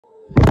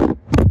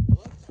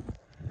Let's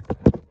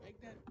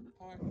make that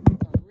part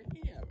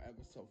 3 of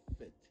episode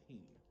 15.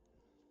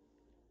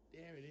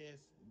 There it is.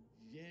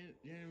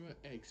 General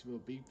X will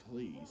be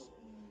pleased.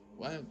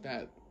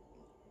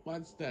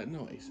 What's that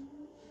noise?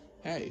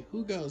 Hey,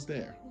 who goes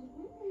there?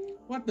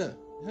 What the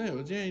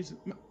hell, James?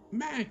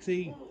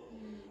 Maxie!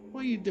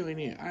 What are you doing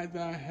here? I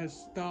thought I had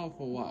stalled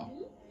for a while.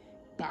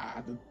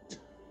 Bah,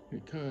 the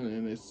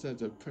Conan is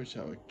such a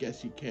pushover.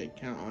 Guess you can't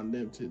count on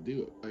them to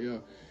do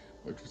your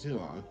work for too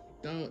long.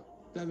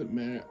 Doesn't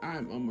matter.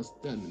 I'm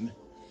almost done in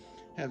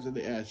half of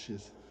the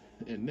ashes.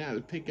 And now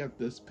to pick up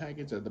this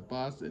package of the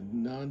boss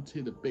and on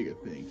to the bigger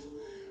things.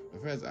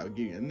 But first, I'll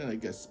give you another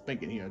good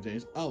spanking here,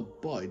 James. Oh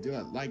boy, do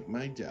I like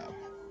my job.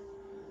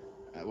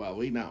 Well,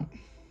 we don't.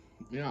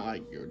 We don't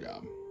like your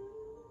job.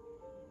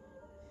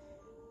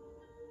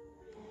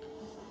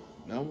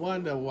 No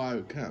wonder why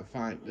we couldn't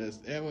find this.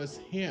 It was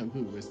him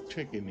who was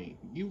tricking me.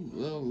 You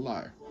little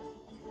liar.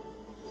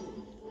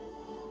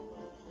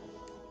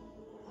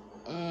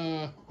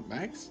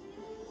 Max?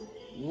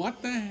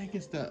 What the heck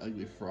is that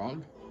ugly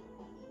frog?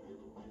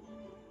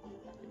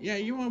 Yeah,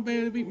 you won't be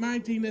able to beat my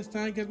team this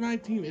time because my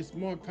team is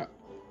more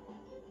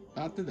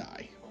about to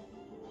die.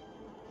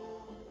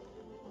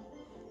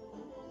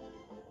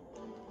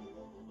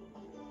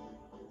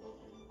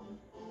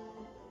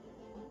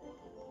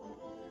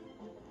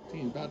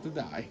 Team's about to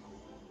die.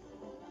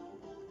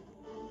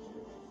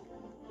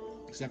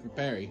 Except for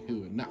Barry,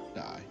 who would not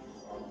die.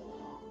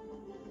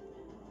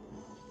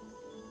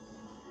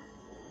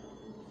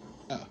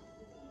 Oh.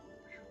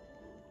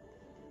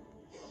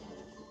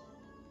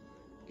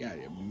 Got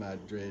it,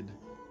 Madrid.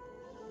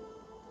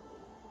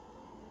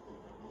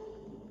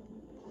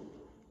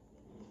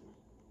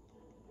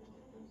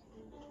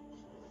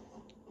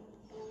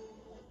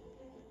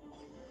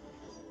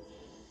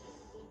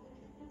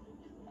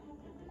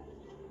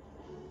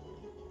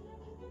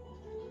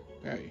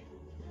 Barry.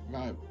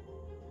 Right.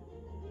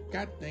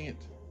 God dang it.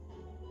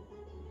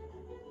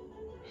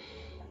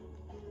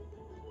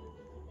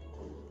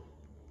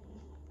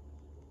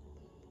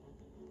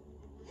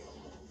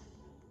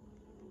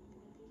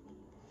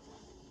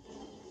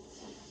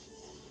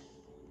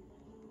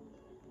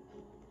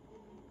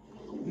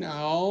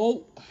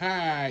 No.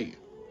 Hey.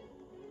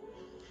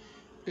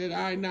 Did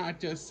I not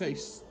just say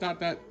stop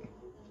that?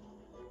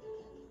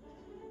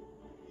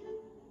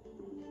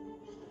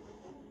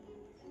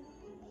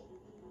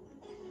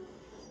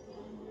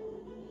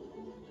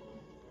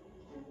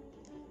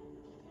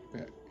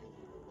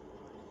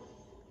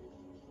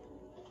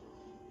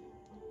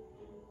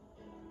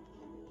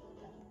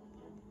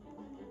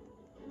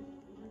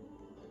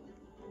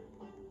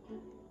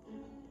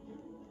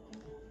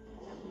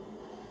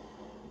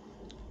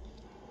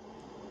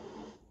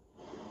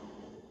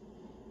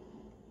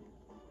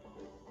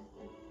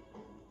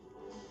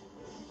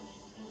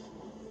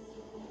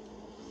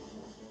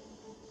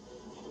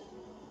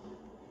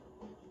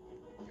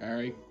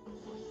 Barry.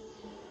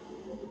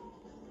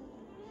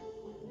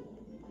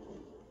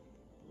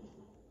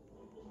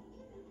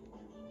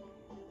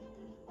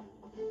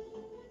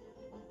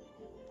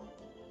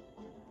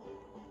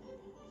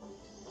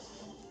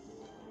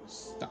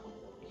 Stop.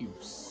 You.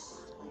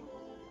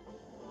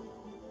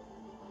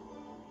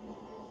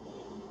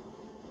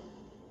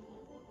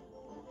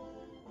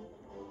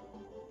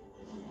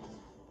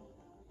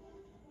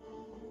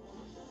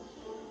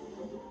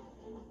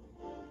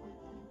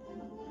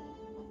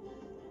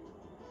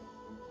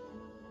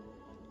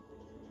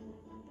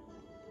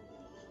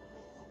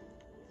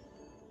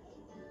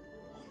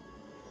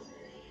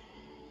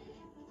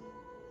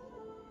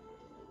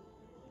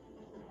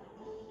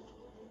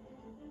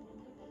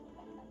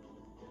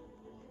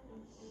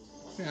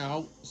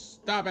 No,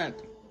 stop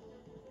it.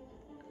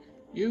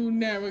 You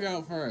never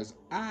go first.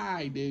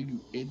 I do, you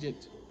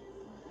idiot.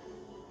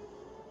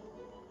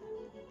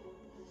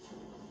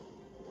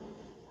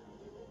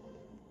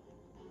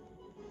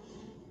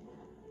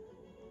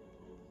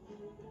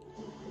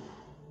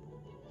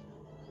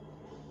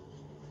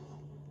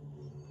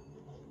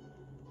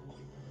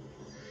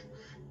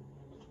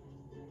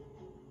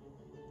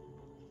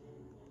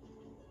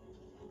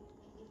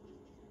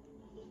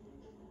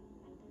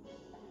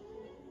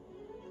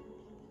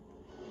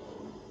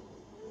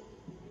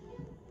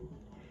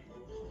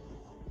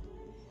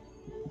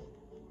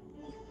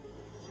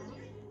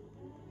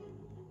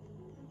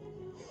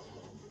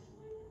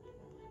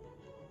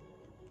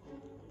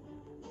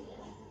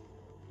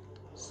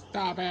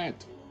 Stop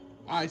it.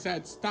 I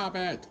said stop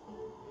it.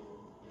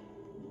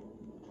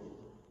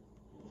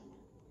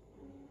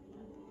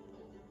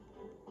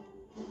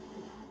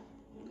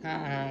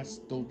 Ha,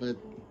 stupid.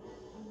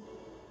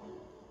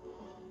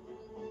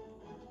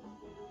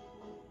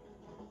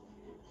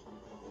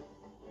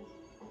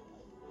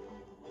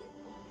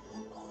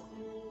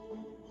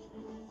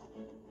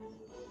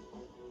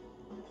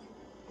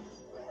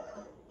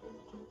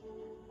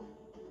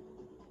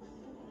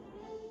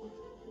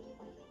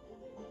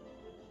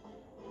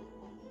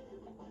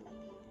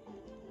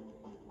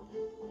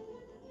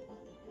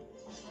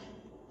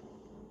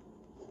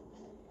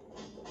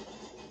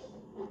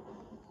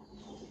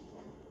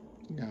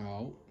 No.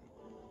 No.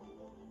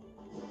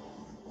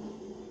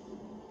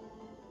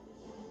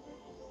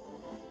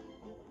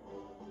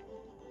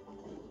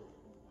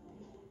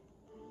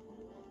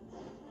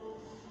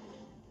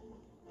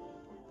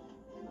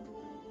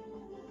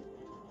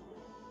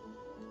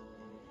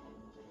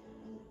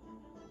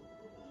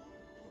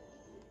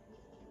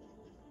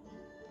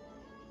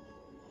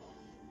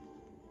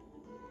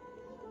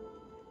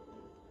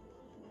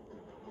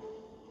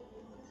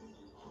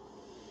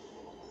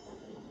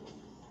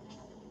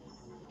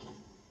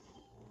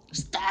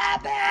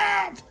 Stop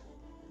it!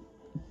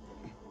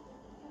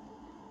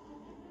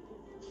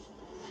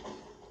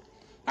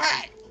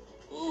 Hey!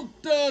 Who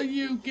told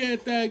you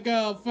get that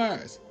girl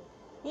first?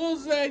 Who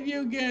said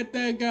you get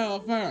that girl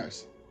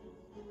first?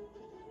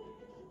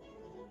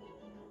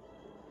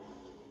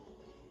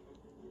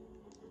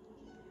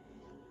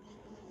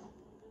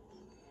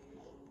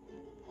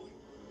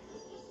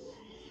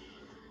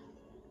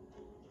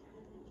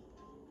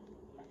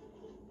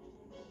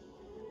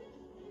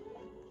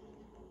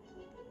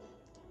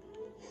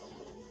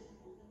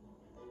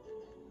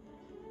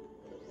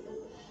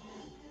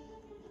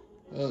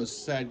 Who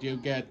said you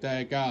get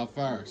that girl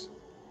first?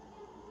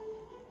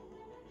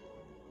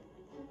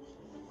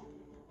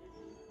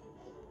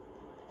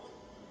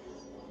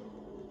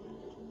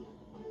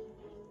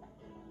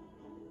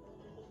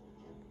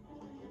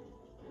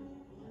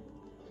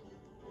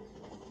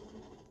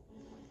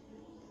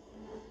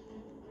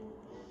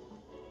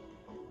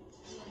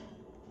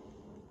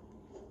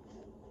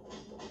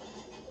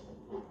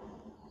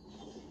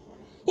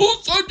 Who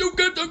said you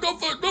get that girl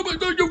first? Nobody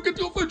said you get that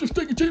girl first, you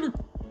stinky cheater!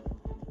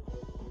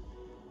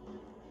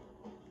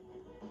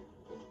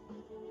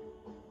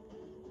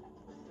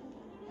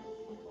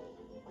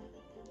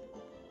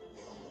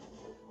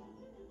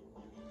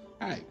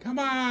 Hey, come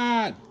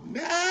on!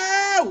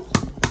 No!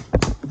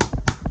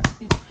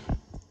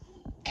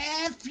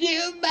 F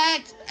you,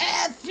 Max!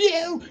 F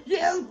you!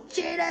 You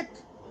cheated!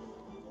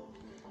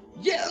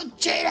 You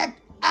cheated!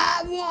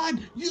 I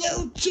won!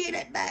 You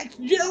cheated, Max!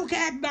 You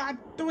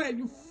cannot do it,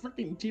 you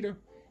freaking cheater!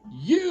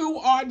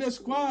 You are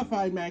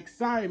disqualified, Max.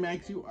 Sorry,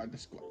 Max, you are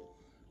disqualified.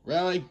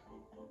 Really?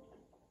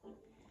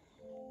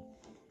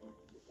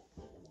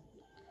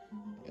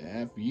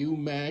 F you,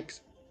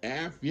 Max.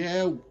 F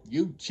you!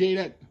 You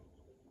cheated!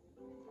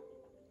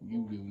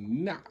 You do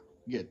not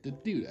get to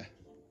do that.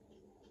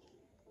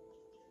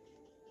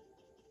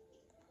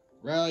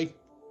 Really?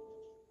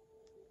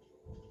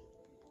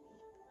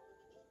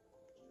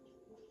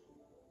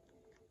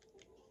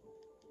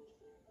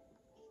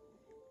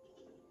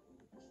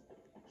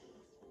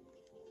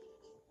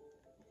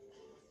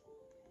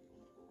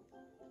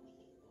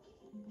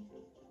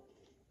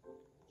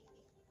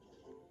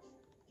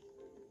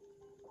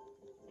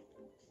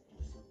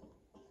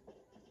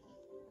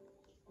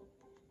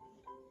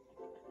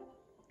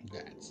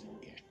 That's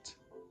it.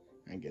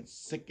 I get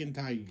sick and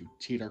tired of you,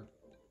 cheater.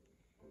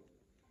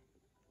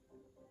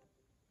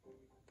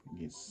 I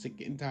get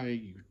sick and tired of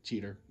you,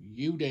 cheater.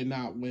 You did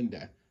not win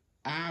that.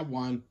 I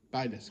won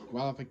by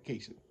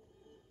disqualification.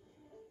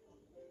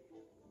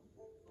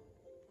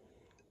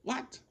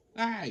 What?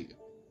 Hey!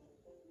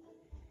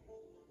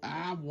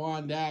 I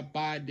won that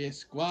by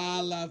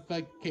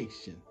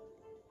disqualification.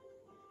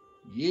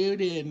 You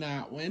did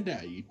not win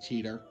that, you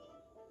cheater.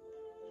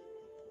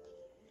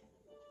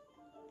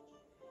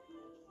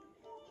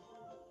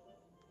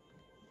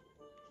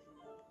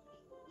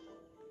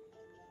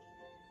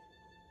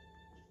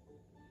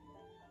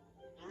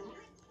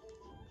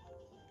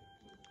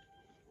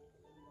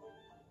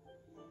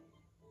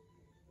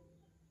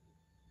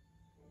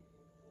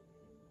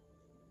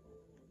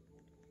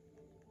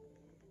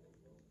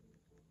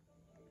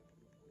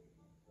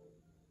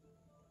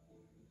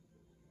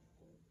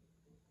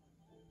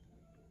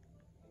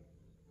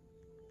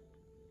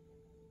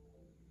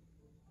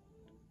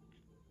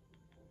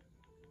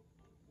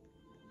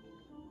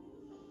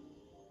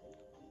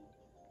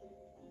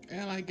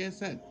 And like I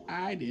said,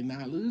 I did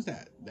not lose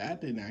that. That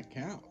did not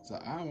count. So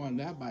I won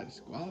that by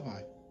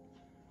disqualified.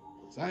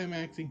 Sorry,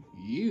 Maxie.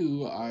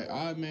 You are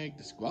automatic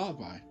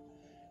disqualified.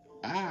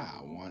 I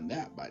won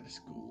that by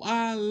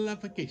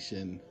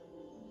disqualification.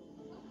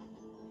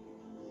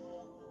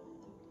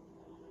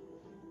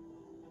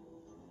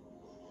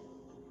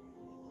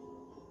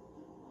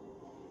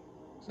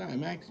 Sorry,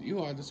 Max.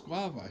 You are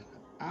disqualified.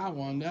 I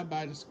won that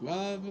by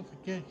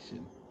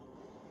disqualification.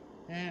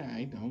 And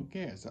I don't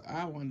care. So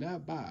I won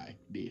that by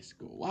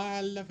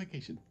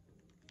disqualification.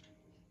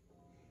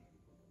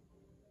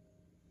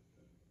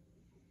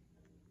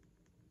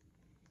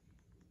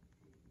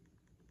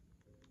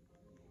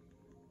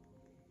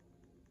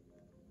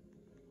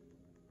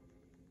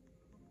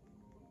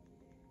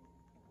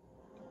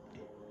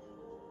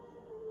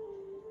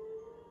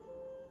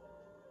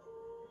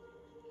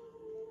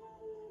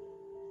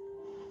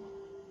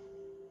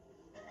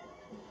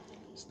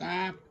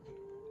 Stop.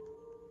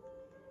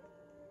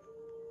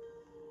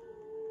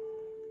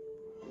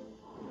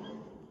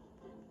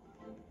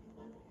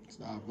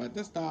 Stop at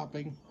the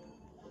stopping.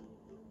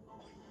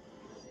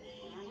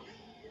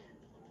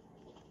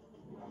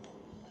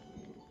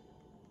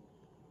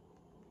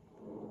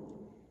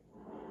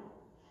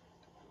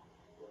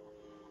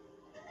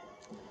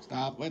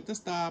 Stop with the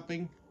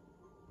stopping.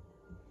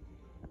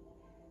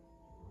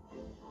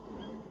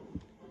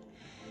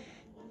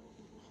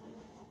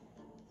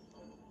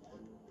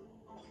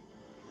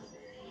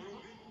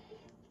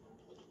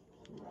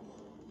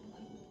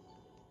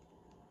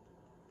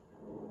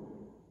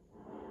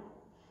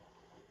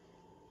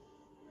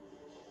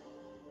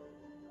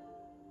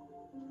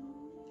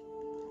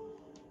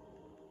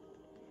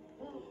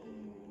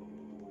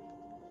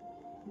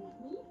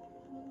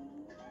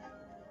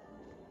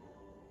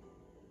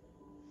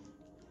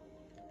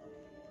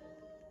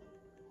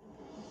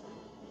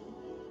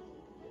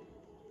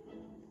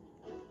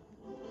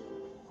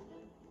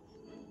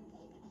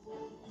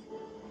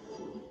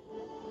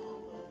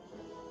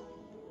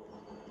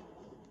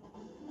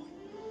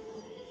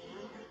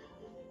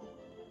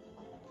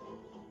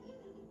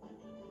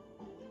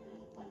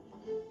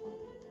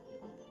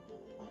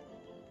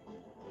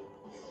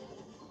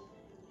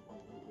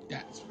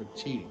 That's for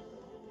cheating.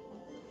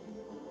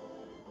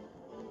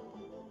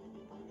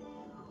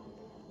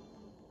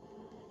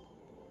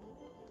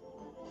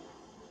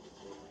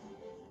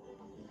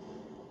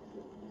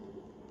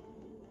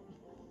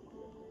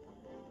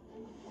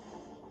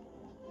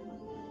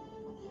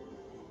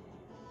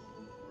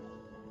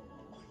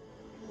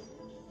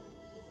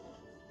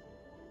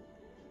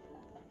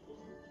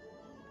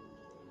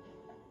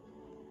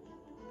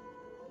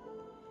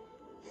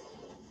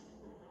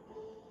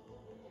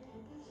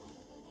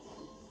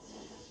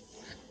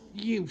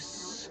 You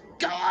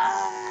skunk!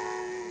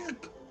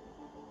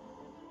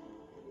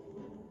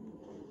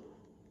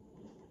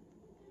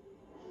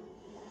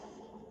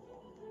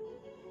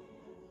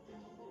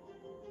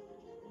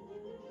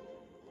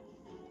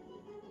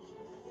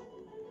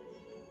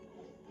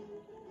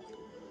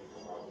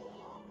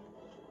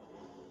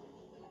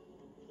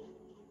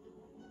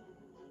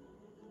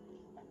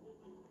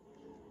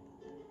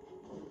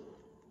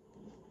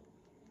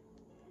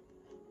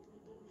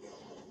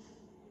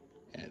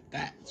 And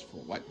that's for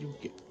what you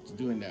get to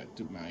doing that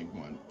to my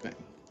one thing.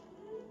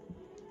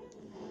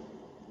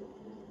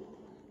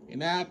 You're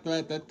not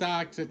with the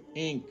toxic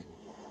ink.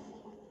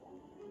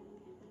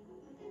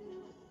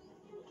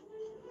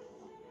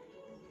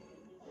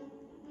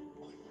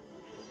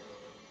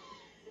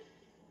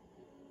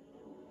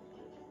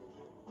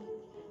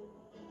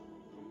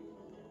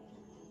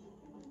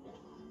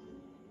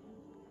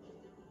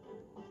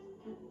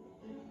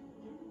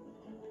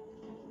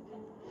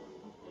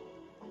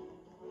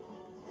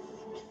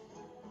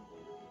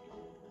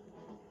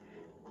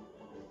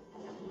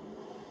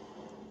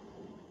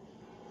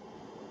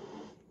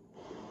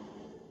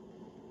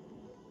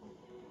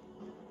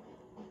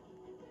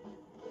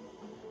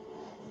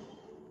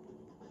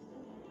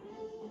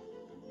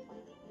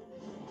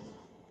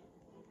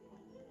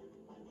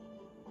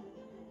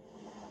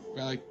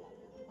 Really?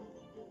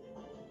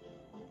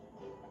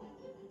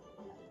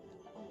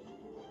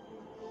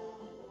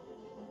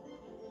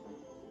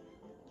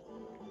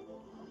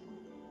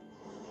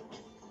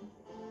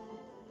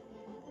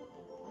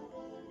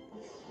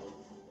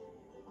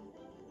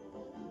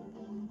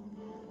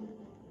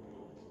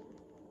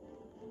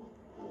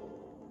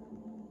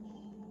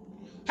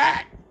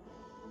 Hey!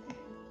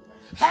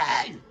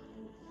 Hey!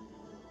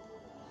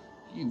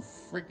 You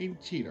freaking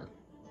cheater.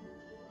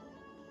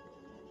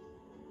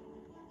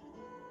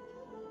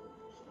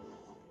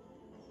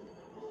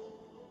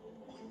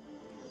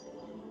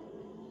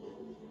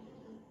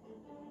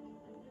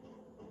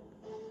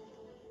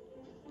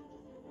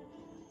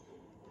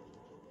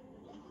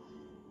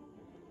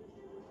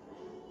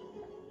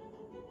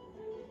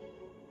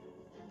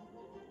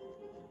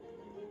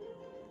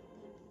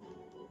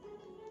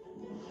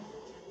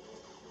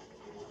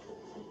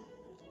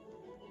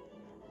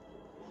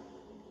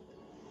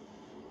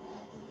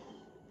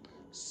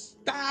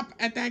 Stop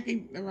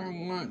attacking the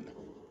wrong one.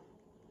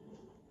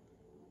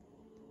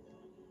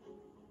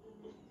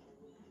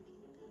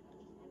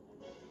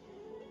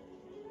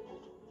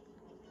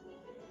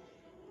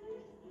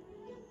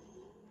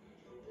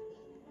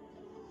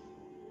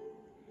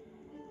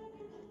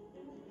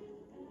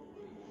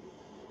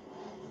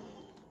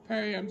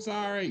 Perry, I'm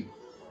sorry.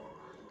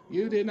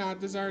 You did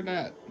not deserve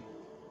that.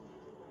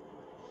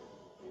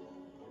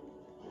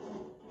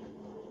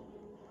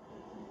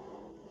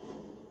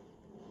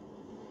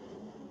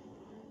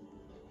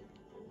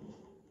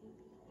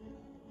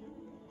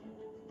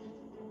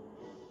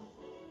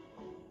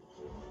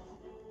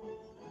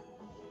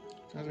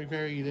 Trust me,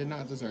 Perry, you did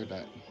not deserve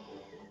that.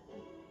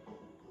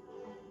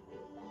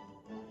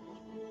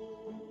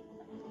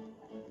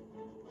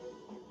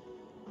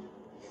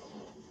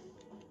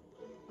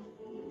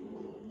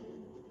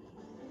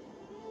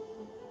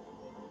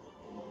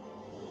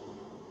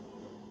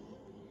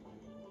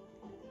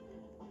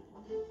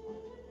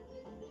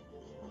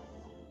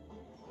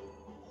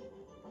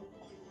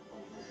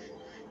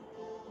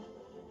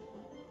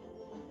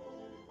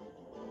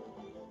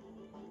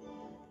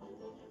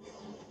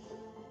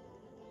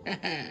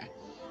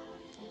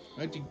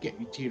 What'd you get,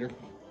 you cheater?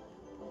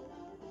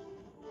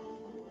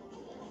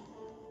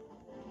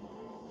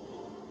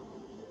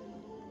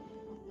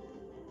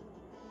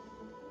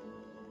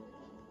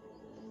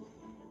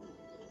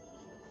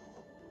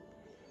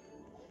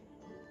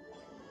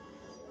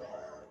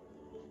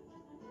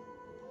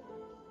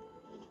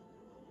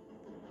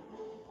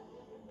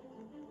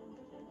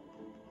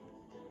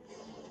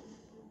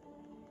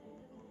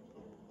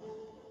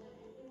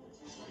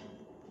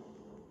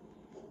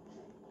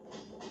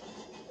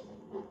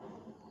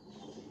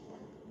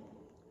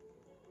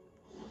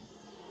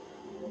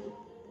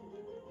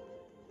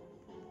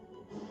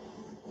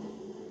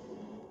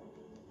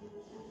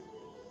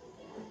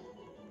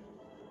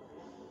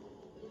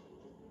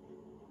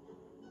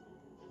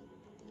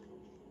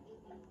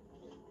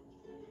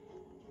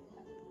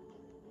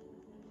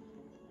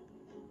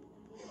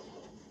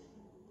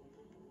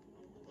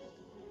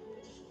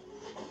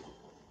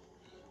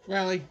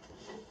 Really?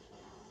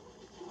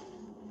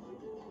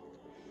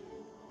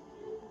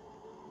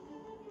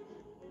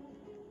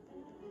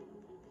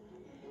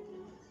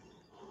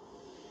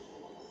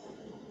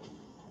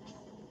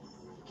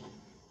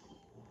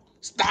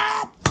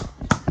 Stop!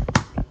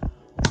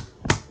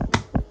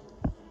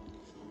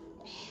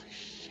 Oh,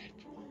 shit.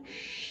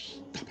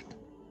 Stop it.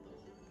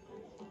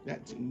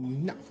 That's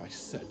enough, I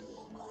said.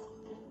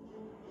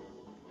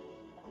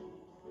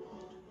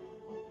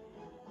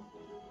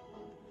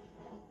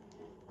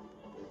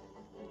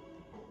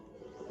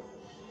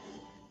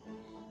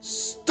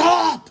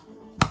 Stop!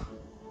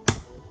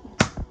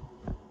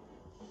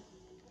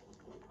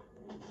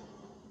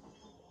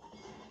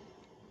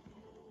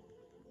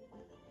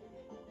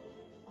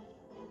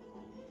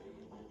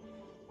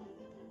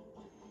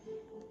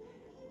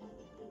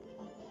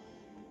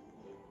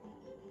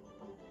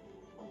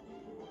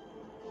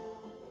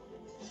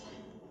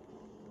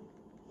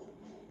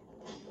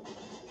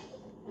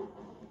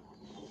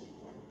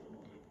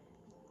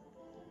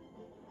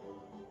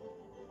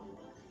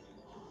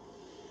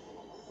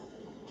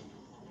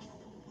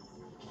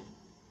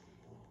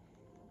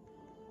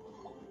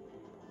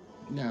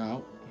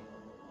 No.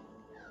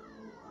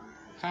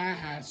 Ha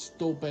ha,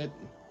 stupid.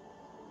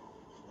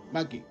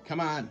 Monkey,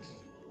 come on.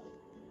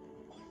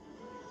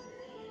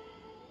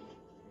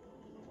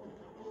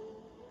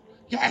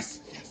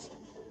 Yes, yes.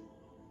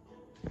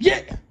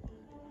 Yeah!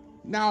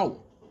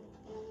 No.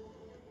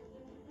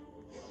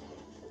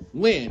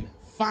 Win.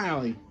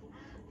 Finally.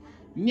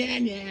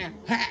 Yeah.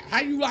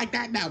 How you like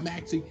that now,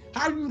 Maxie?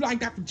 How do you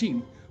like that for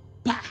cheating?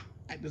 Bah!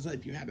 I just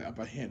let you have the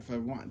upper hand for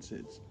once.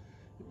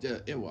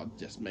 It will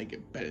just make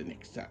it better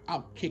next time.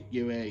 I'll kick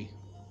you, eh?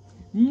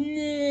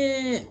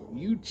 Yeah!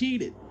 You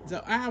cheated,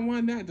 so I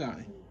won that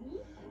time.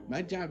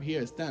 My job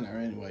here is done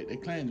anyway. The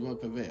clans will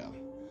prevail.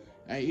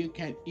 You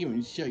can't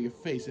even show your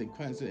face in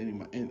class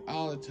anymore, and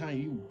all the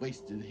time you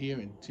wasted here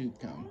in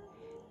Tucum.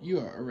 You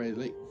are already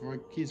late for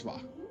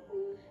Kiswa.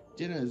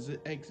 Jenna's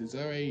ex is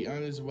already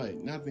on his way.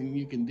 Nothing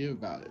you can do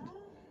about it.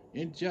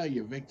 Enjoy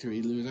your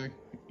victory, loser.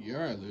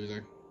 You're a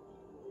loser.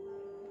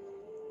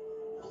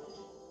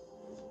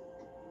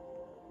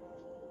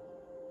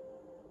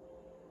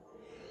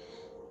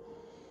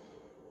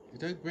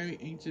 It looked very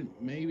ancient,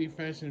 maybe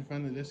fresh in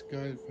front of this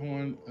discarded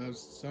horn of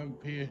some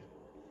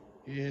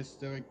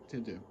prehistoric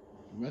tinder. There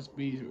must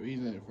be a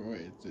reason for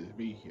it to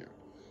be here.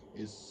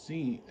 I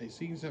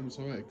seen some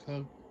sort of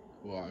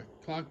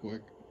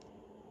clockwork,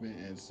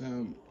 and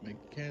some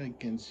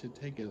mechanicians should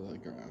take a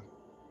look around.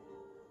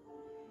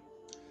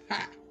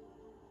 Ha!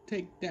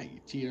 Take that, you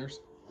cheaters.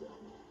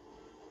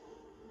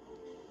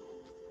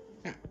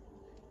 Ha!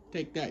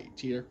 Take that, you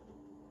cheater.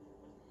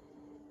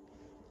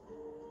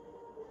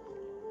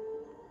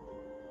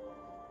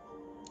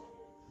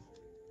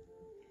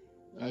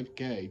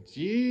 Okay,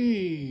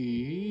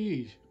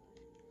 jeez.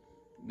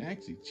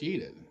 Max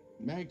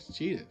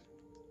cheated.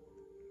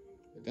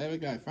 The other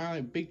guy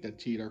finally beat the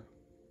cheater.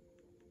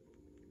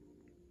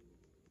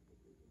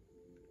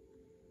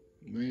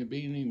 May have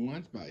beaten him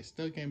once, but I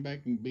still came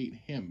back and beat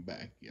him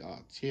back, you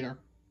cheater.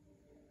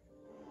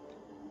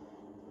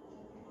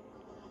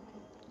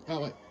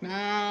 Oh wait,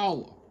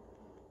 no!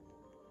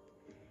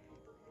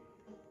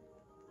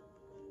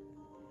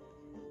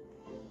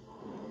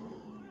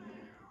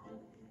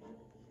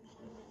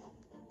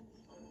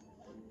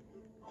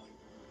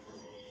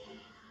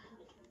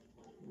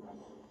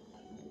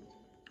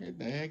 Get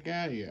the heck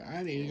out of here.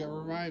 I need to go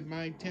revive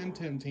my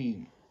Temtem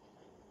team.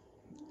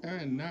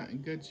 They're not in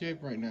good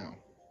shape right now.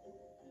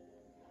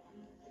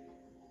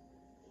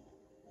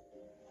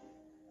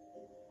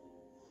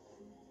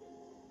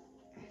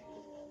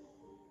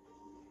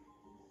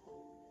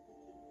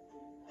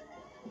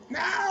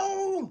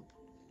 No!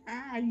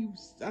 Ah, you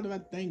son of a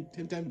thing,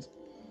 Temtems.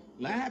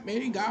 Let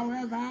me go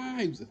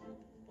revives.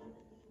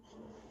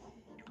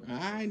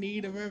 I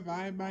need to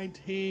revive my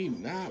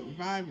team. Not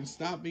revive and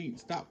stop.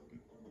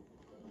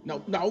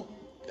 No.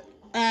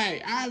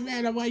 Hey, I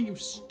ran away, you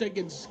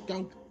stinking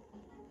skunk.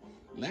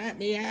 Let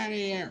me out of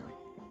here.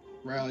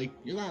 Really?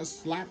 You're gonna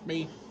slap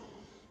me?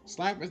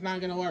 Slap is not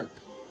gonna work.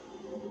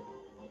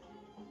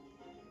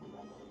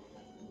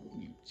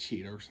 You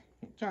cheaters.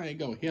 I'm trying to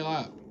go heal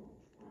up.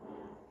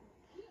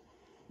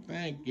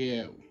 Thank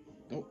you.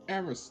 Don't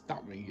ever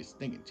stop me, you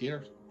stinking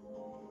cheaters.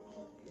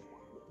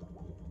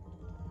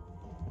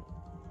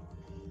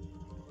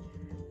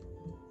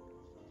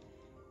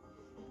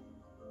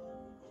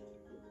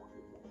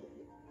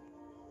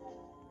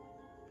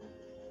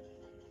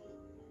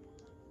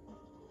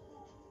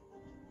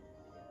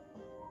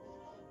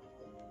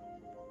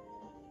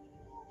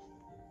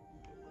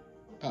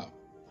 Oh.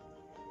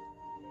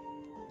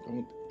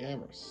 Don't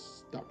ever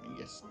stop me,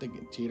 you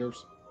stinking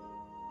cheaters.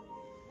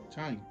 I'm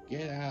trying to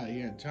get out of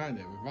here and trying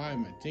to revive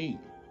my team.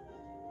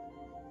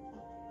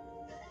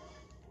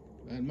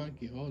 That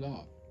monkey, hold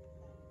off.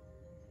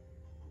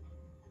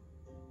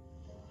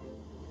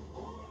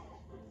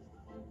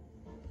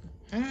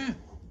 Huh?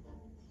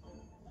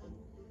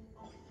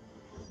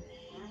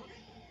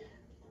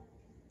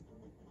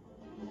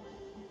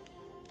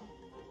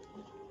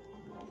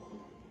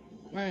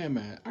 Wait a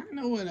minute. I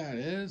know where that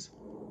is.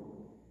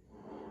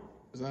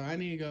 So I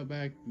need to go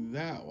back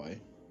that way.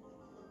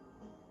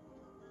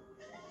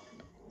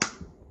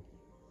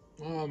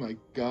 Oh my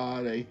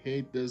god, I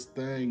hate this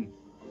thing.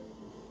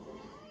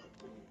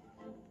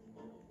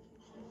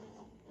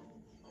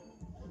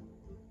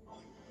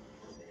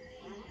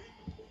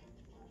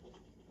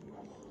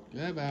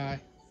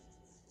 Goodbye.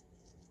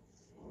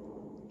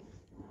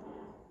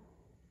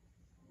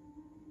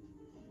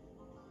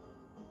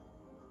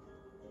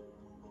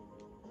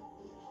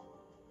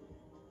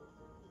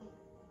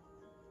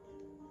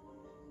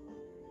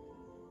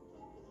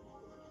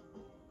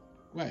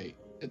 Wait,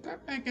 is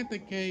that back at the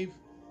cave?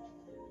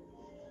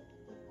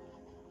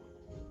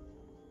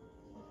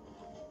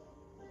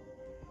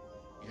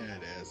 Yeah,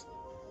 it is.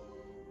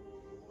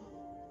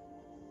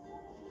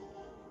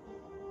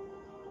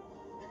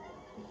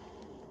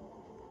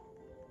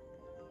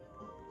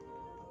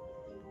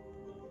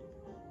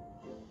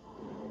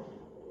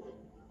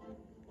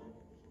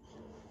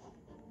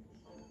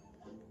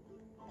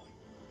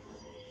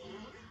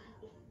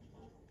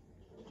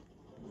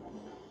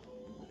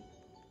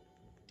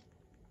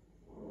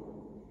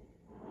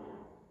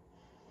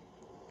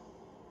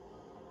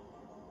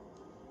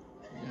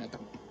 Yeah,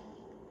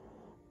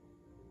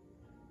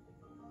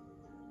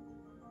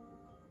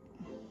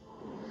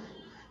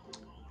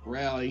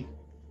 really?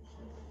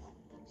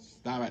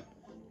 Stop it.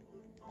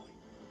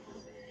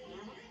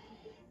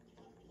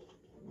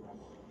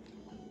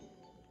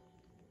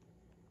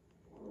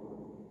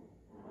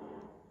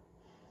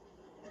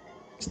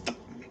 Stop.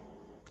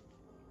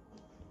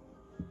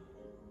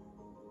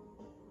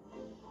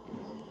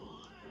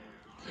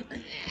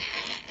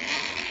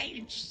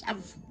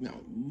 No,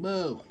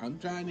 move. I'm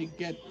trying to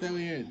get through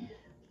here.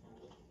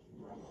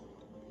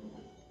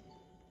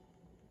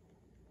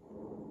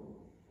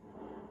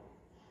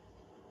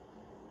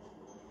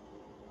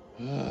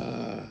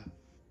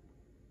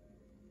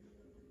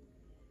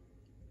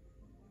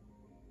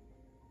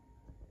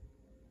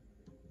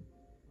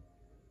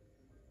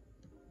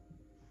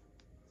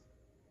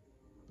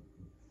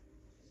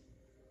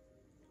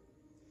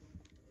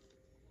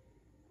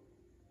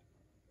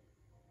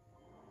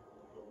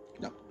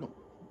 No, no.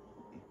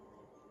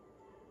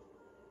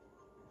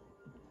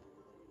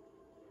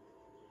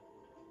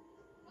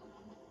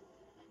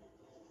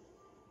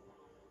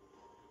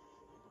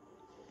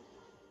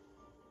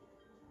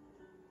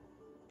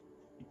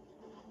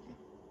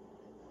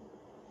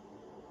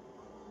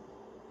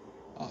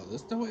 Oh,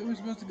 this the way we're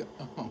supposed to go?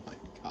 Oh my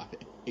god,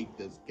 I hate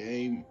this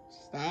game.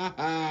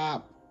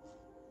 Stop!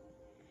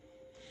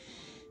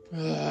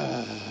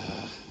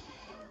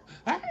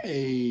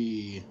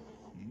 Hey!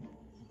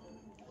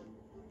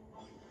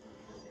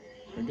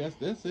 I guess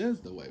this is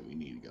the way we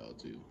need to go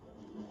to.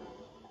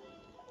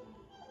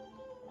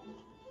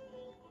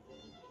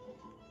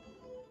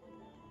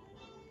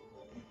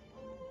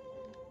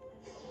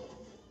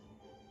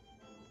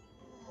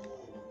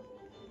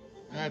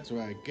 That's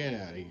right, get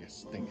out of here,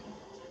 stinking.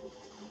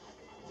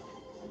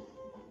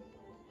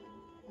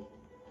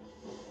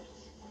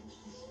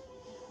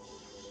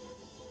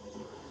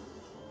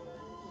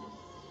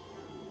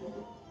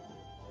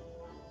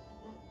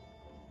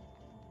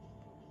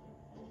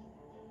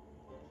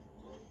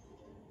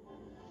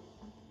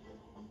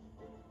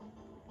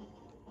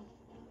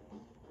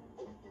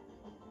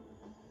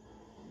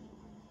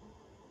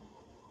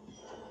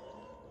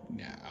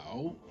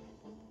 No.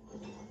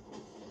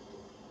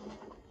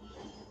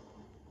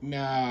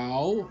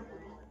 No.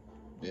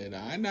 Did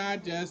I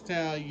not just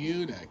tell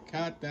you to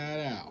cut that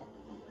out?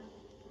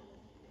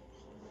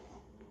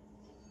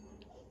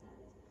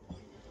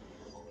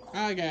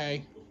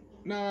 Okay.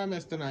 No, I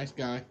missed a nice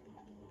guy.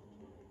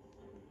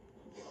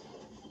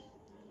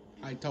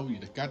 I told you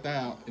to cut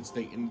that out and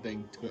stay in the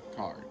thing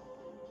card.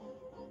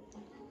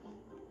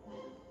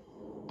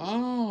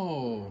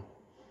 Oh.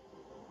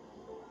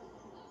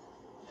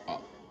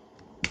 Oh.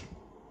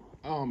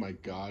 Oh my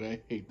god, I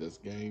hate this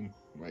game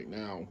right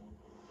now.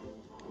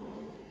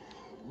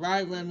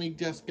 Right when we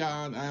just got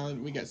on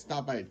island, we got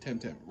stopped by a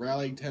Temtem.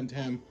 Really,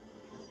 Temtem?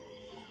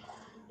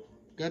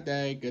 Good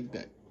day, good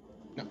day.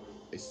 No,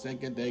 I said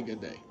good day,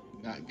 good day.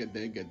 Not good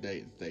day,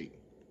 it's day.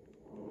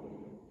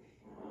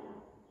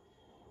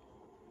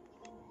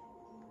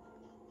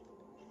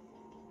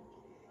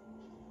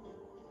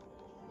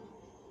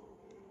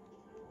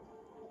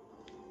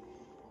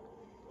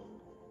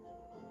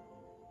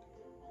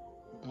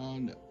 Oh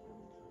no.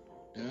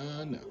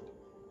 Oh no.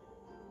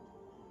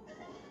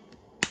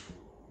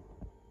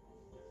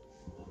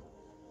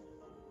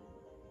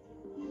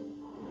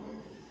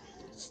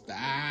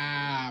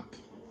 Stop!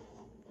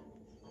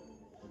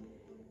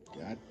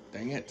 God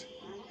dang it.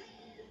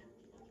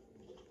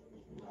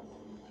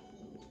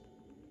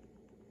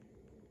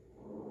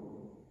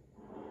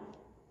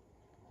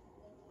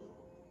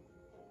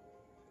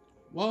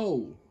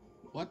 Whoa!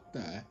 What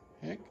the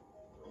heck?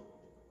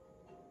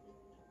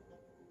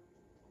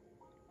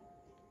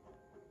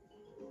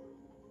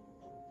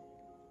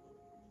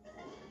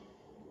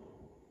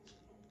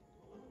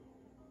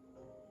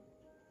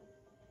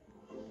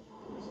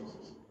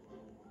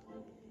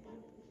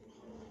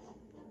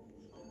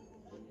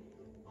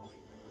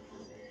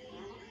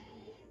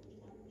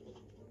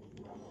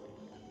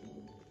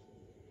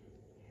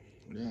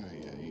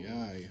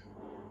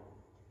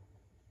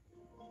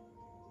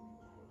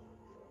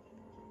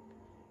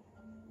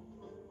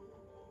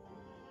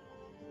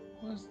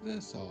 What's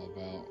this all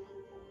about?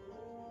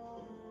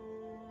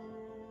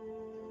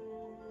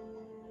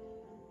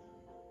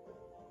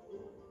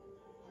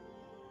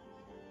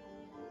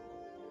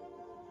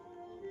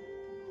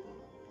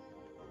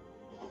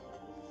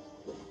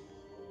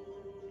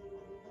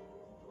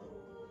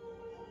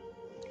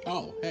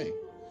 Oh, hey.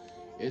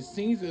 It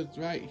seems it's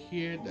right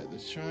here that the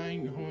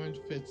shrine horn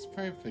fits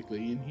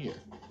perfectly in here.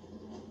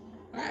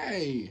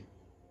 Hey!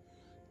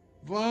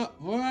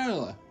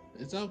 Voila!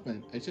 It's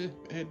open. I should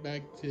head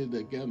back to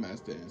the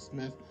Guildmaster and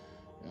Smith.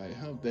 I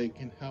hope they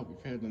can help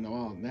repair the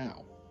wall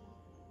now.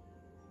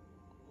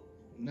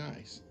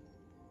 Nice.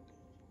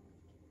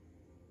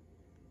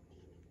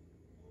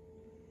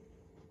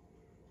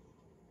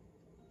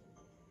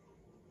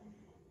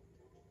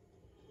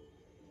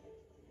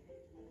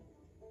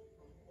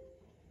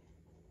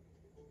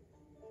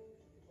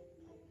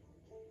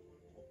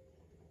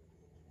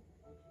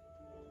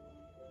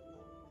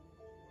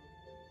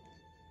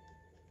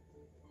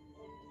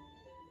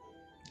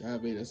 That'll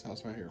be this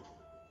house right here.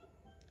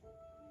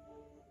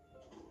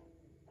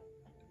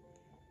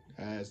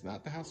 It's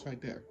not the house right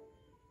there.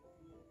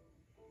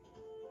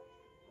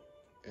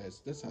 It's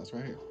this house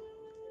right here.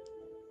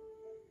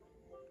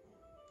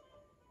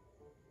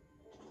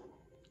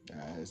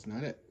 It's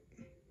not it.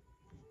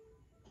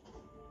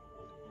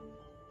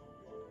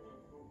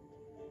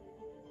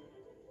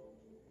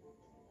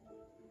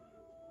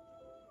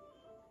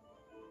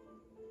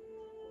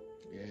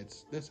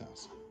 It's this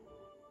house.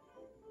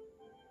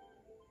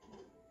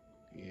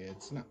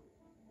 It's not.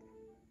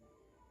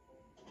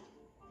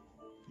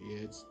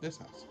 It's this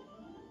house.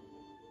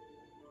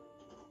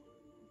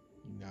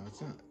 No,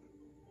 it's not.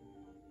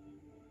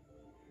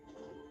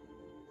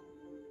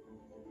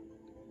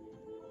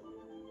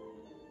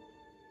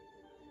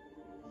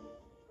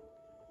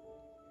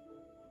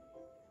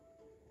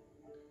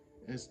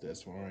 It's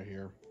this one right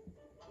here.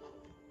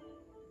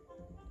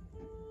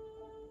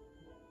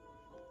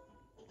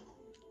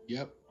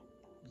 Yep.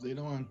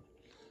 Later on.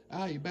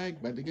 Ah, you're back,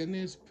 but the good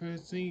news,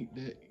 Percy,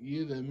 that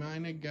you the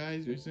minor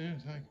guys are saying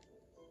it's like.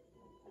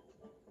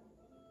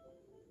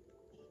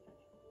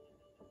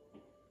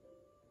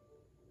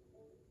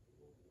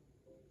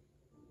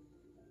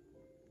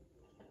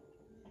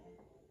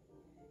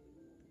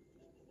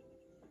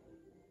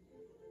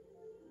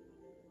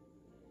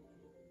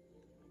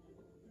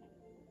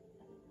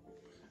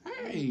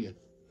 Hey!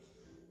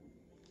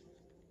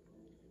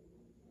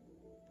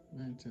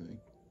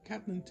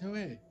 Captain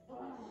Toei.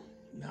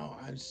 No,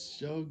 I'm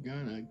so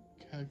gonna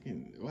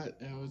fucking. What?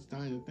 I was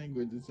trying to think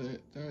with this.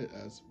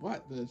 Us.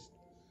 What? This.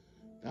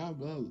 Down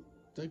below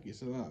took you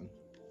so long.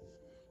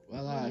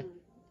 Well,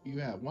 you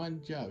have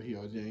one job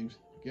here, James.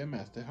 Get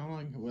master. How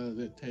long will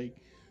it take?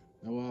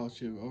 The wall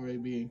should already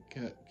be in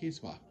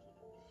Kiswa.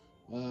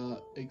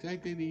 Well,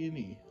 exactly do you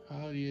need?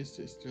 How do you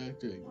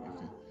extract it?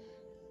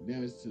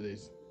 Damage to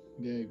this.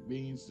 There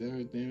being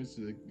severe damage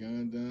to the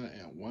gondola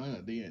and one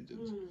of the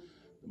engines.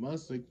 The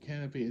most of the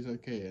canopy is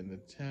okay, and the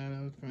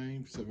tunnel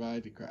frame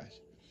survived the crash.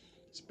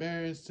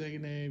 Spare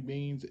secondary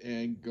beams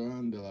and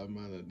gondola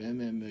motor. Then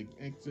the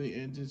exit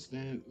engine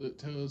stand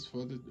tools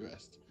for the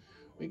rest.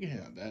 We can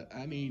handle that.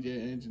 I need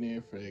your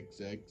engineer for the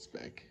exact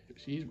spec.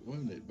 She's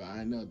wounded, but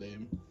I know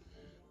them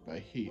by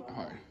heat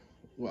hard.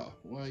 Well,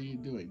 what are you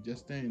doing?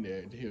 Just standing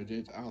there, here,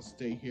 James. I'll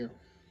stay here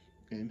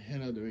and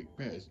handle the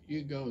repairs.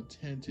 You go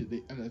tend to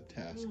the other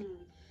task.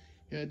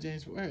 Yeah,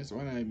 James, where's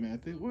One-Eye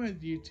Method? Why are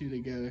you two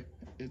together?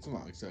 It's a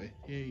long story.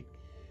 Hey,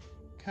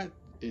 cut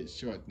it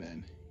short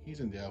then. He's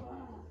in jail.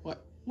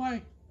 What?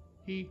 Why?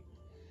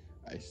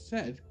 I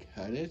said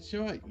cut it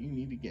short. You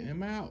need to get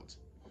him out.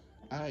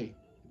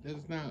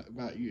 That's not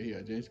about you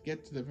here, James.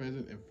 Get to the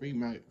president and free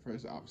my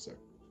first officer.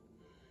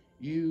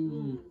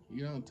 You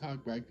don't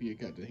talk back to your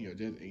captain here,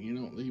 James, and you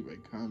don't leave a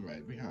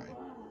comrade behind.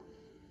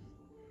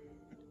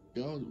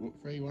 Go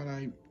free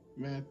One-Eye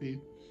Matthew.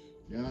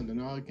 Yeah, the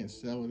Nod can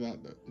sell without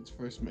its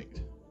first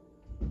mate.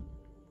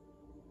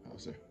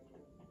 Officer.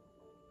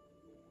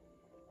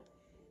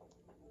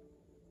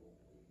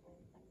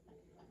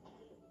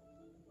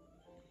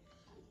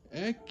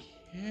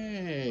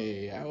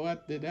 Okay, I will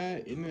do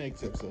that in the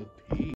next episode. Peace.